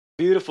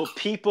Beautiful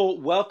people,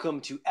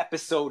 welcome to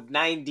episode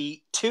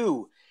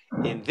 92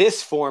 in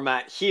this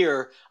format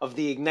here of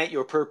the Ignite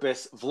Your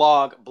Purpose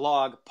vlog,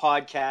 blog,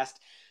 podcast.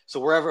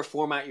 So wherever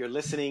format you're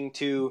listening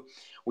to,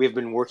 we have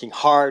been working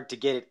hard to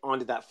get it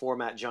onto that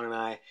format, John and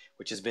I,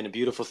 which has been a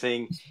beautiful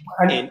thing.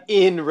 And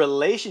in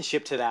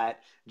relationship to that,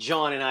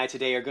 John and I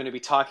today are going to be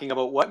talking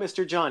about what,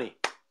 Mr. Johnny?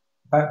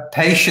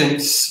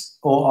 Patience,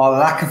 or our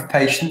lack of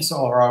patience,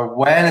 or our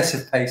awareness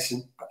of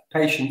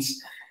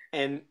patience.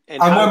 And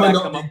how did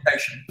that come up?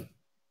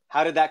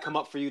 How did that come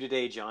up for you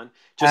today, John?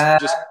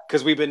 Just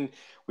because we've been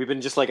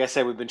just like I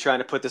said, we've been trying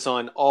to put this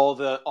on all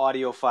the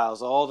audio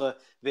files, all the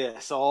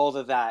this, all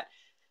the that.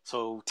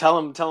 So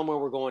tell them where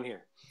we're going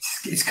here.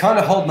 It's kind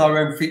of holding our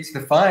own feet to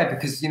the fire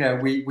because, you know,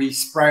 we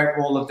sprout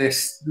all of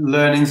this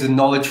learnings and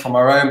knowledge from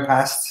our own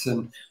pasts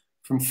and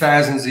from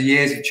thousands of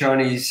years of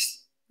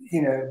Chinese,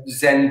 you know,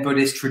 Zen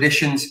Buddhist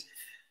traditions.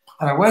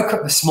 And I woke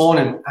up this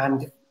morning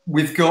and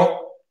we've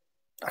got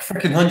a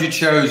freaking 100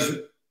 shows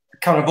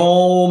kind of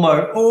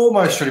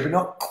almost ready, but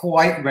not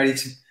quite ready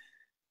to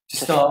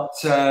start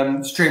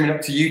streaming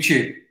up to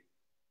YouTube.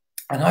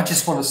 And I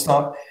just want to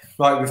start,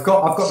 right, I've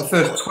got the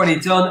first 20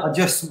 done. I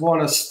just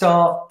want to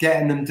start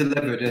getting them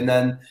delivered. And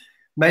then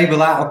maybe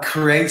that'll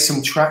create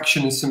some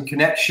traction and some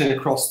connection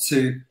across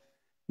to,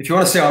 if you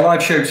want to see our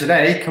live show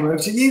today, come over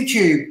to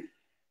YouTube.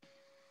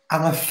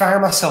 And I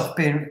found myself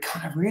being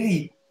kind of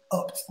really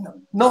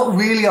not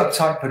really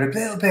uptight, but a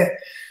little bit,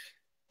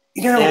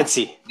 you know,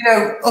 fancy. You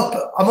know,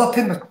 I'm up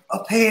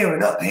here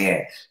and up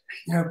here,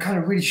 you know, kind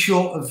of really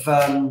short of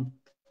the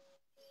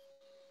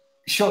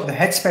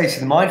headspace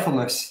of the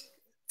mindfulness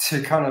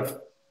to kind of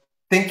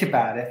think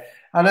about it.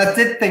 And I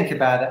did think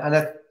about it, and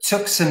I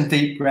took some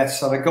deep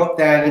breaths, and I got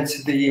down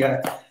into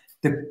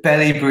the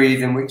belly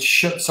breathing, which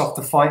shuts off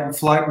the fight and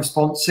flight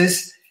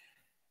responses.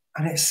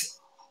 And it's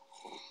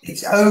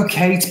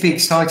okay to be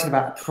excited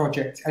about a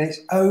project, and it's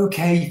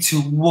okay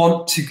to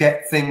want to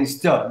get things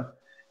done.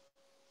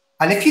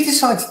 And if you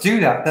decide to do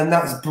that, then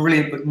that's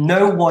brilliant. But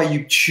know why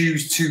you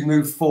choose to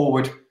move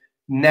forward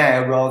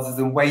now rather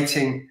than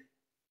waiting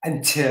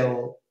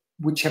until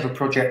whichever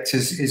project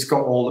has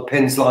got all the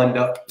pins lined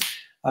up.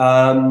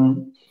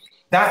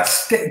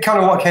 That's kind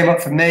of what came up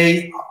for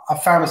me. I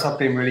found myself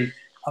being really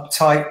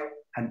uptight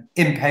and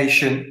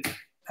impatient,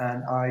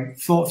 and I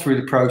thought through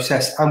the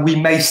process. And we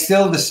may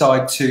still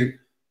decide to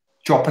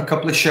drop a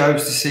couple of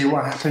shows to see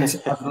what happens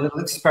as a little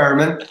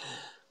experiment.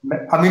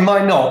 And we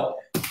might not,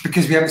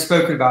 because we haven't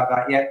spoken about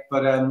that yet,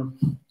 but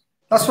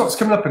that's what's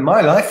coming up in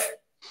my life.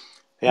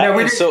 Yeah, you know,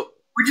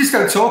 we just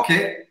don't talk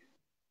it.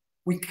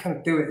 We kind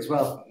of do it as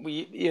well.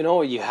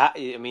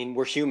 I mean,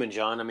 we're human,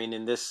 John. I mean,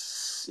 in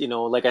this, you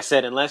know, like I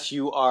said, unless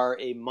you are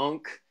a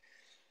monk,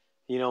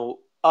 you know,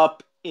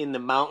 up in the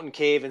mountain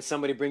cave and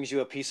somebody brings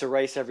you a piece of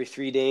rice every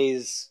 3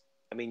 days,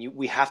 I mean,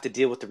 we have to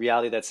deal with the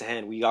reality that's at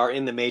hand. We are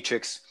in the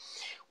matrix.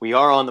 We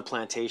are on the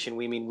plantation.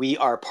 We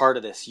are part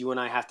of this. You and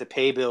I have to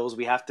pay bills.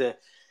 We have to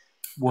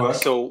work.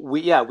 So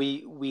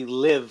we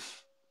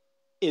live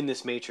in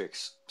this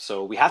matrix.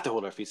 So we have to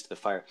hold our feet to the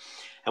fire.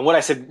 And what I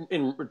said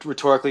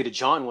rhetorically to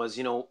John was,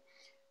 you know,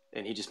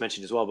 and he just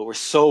mentioned as well, but we're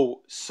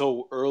so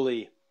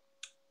early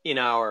in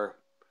our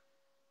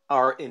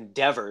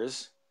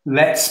endeavors.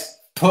 Let's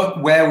put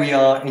where we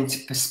are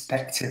into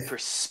perspective.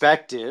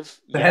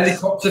 The yes.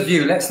 Helicopter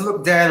view. Let's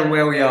look down on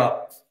where we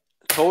are.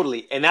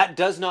 Totally. And that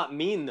does not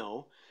mean,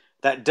 though,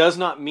 and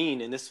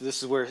this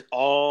is where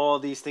all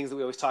these things that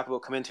we always talk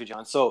about come into,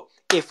 John. So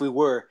if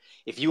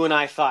you and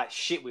I thought,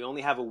 shit, we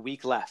only have a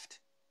week left.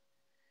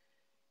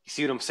 You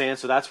see what I'm saying?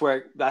 So that's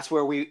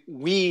where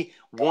we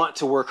want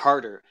to work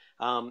harder.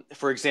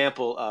 For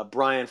example,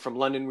 Brian from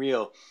London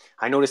Rio,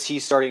 I noticed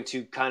he's starting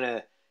to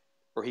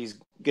he's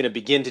going to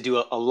begin to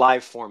do a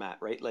live format,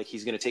 right? Like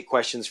he's going to take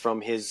questions from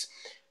his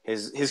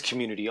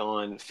community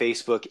on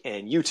Facebook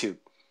and YouTube.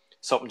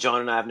 Something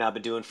John and I have now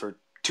been doing for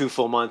 2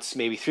 full months,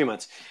 maybe 3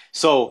 months.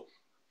 So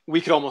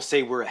we could almost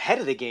say we're ahead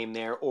of the game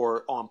there,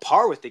 or on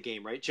par with the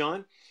game, right,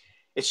 John?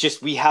 It's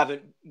just we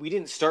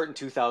didn't start in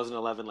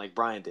 2011 like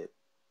Brian did,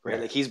 right?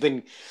 Yeah.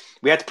 Like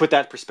we had to put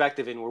that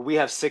perspective in where we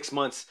have 6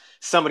 months.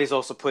 Somebody's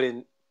also put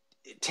in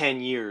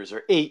 10 years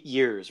or 8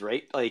 years,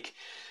 right? Like,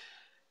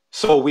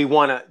 so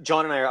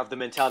John and I are of the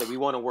mentality, we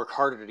want to work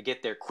harder to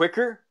get there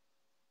quicker.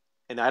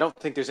 And I don't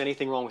think there's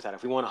anything wrong with that.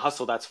 If we want to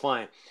hustle, that's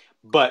fine.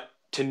 But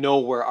to know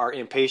where our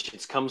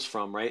impatience comes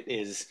from, right,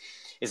 is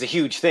a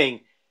huge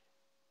thing.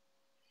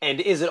 And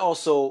is it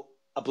also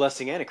a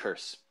blessing and a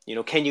curse? You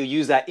know, can you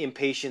use that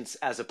impatience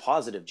as a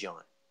positive,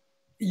 John?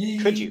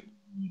 Could you?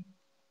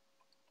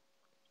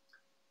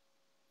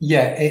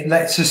 Yeah, it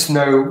lets us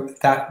know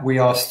that we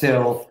are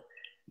still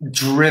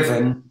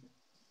driven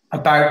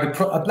about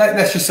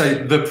let's just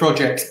say this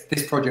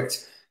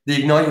project, the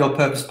Ignite Your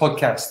Purpose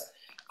podcast.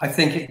 I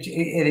think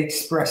it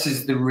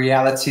expresses the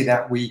reality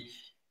that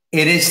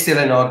it is still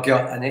in our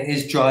gut, and it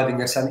is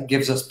driving us, and it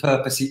gives us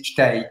purpose each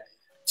day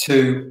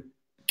to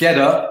get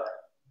up,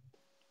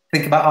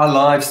 think about our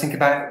lives, think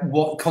about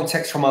what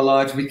context from our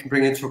lives we can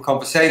bring into a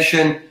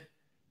conversation,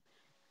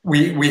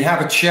 we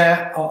have a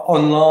chat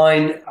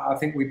online. I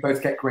think we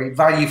both get great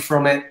value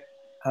from it,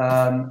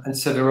 and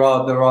so there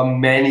are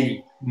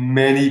many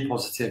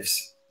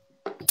positives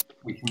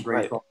we can bring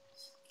Right. from.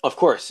 Of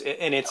course,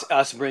 and it's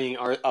us bringing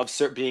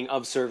being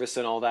of service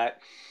and all that.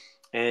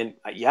 And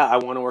yeah, I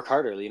want to work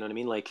harder. You know what I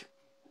mean? Like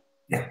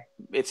Yeah.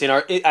 it's in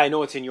I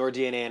know it's in your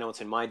DNA. I know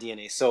it's in my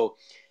DNA. So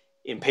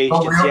Well,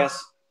 impatience,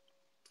 yes.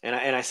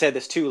 And I said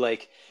this too.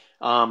 Like,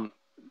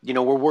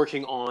 we're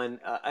working on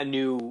a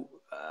new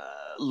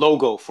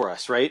logo for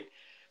us, right?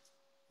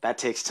 That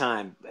takes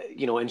time.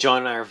 And John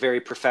and I are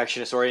very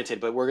perfectionist oriented,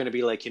 but we're going to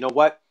be like, you know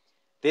what?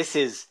 This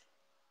is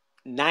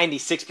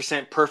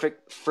 96%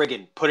 perfect.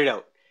 Friggin' put it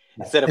out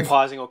instead of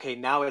pausing. Okay,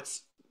 now it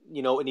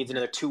needs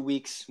another 2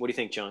 weeks. What do you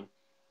think, John?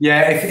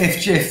 yeah,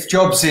 if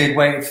Jobs had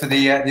waited for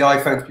the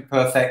iPhone to be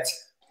perfect,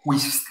 we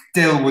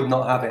still would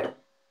not have it.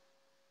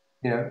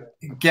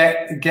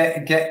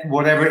 Get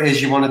whatever it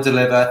is you want to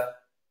deliver,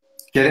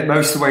 get it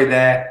most of the way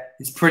there.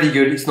 It's pretty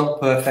good. It's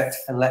not perfect,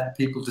 and let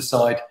people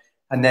decide,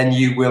 and then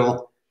you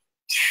will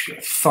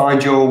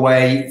find your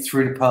way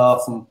through the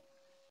path and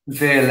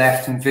veer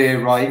left and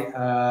veer right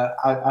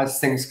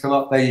as things come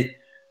up.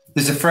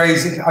 There's a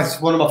phrase.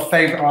 It's one of my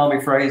favorite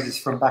army phrases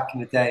from back in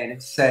the day, and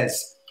it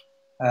says,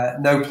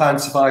 "No plan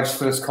survives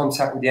first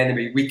contact with the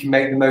enemy. We can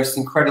make the most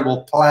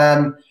incredible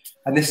plan,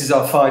 and this is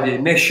our 5-year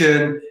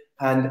mission.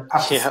 And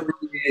after 3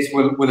 years,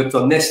 we'll have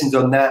done this and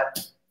done that.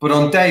 But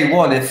on day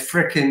one, if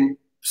frickin'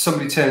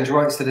 somebody turns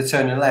right instead of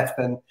turning left,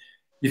 then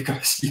you've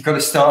got to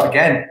start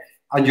again.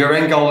 And your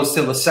end goal is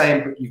still the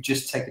same, but you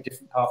just take a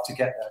different path to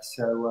get there."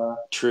 So,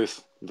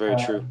 truth, very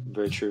true,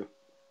 very true.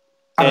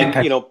 And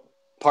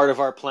part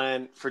of our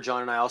plan for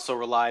John and I also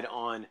relied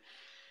on,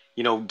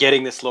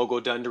 getting this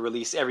logo done to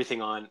release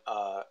everything on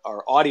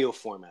our audio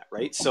format,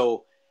 right?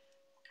 So,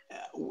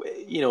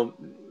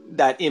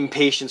 that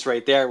impatience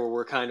right there, where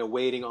we're kind of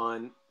waiting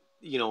on,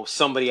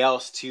 somebody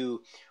else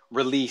to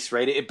release,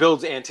 right? It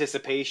builds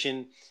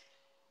anticipation,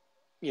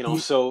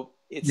 so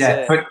it's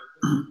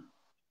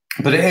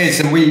but it is,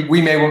 and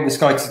we may want this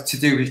guy to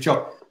do his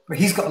job, but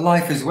he's got a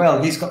life as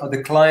well. He's got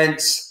other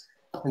clients,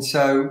 and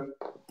so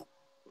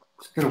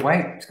it's got to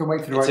wait. It's got to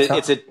wait for the right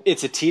time.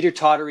 It's a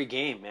teeter-tottery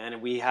game, man,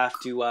 and we have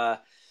to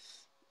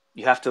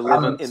you have to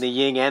live in the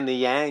yin and the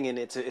yang, and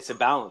it's a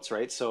balance,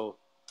 right? So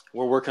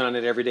we're working on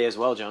it every day as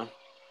well, John.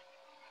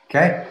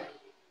 Okay.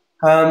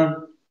 I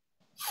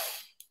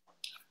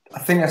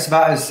think that's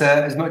about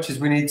as much as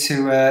we need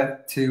to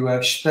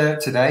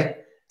spurt today.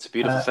 It's a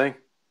beautiful thing.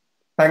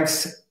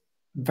 Thanks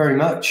very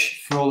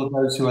much for all of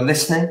those who are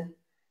listening,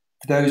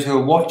 for those who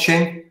are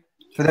watching,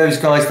 for those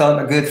guys like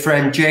my good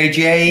friend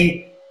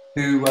JJ,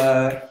 who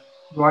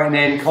writing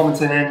in,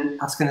 commenting in,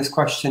 asking us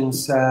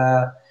questions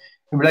in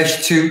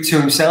relation to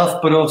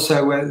himself, but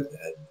also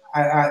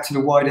out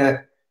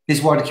to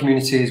his wider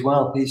community as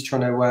well. He's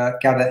trying to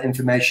gather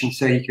information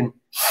so he can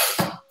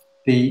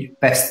be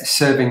best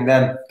serving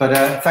them.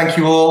 But thank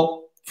you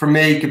all from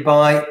me.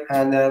 Goodbye,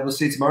 and we'll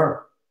see you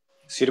tomorrow.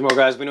 See you tomorrow,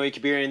 guys. We know you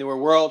could be anywhere in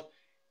the world,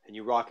 and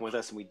you're rocking with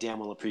us, and we damn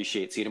well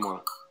appreciate it. See you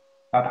tomorrow.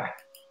 Bye-bye.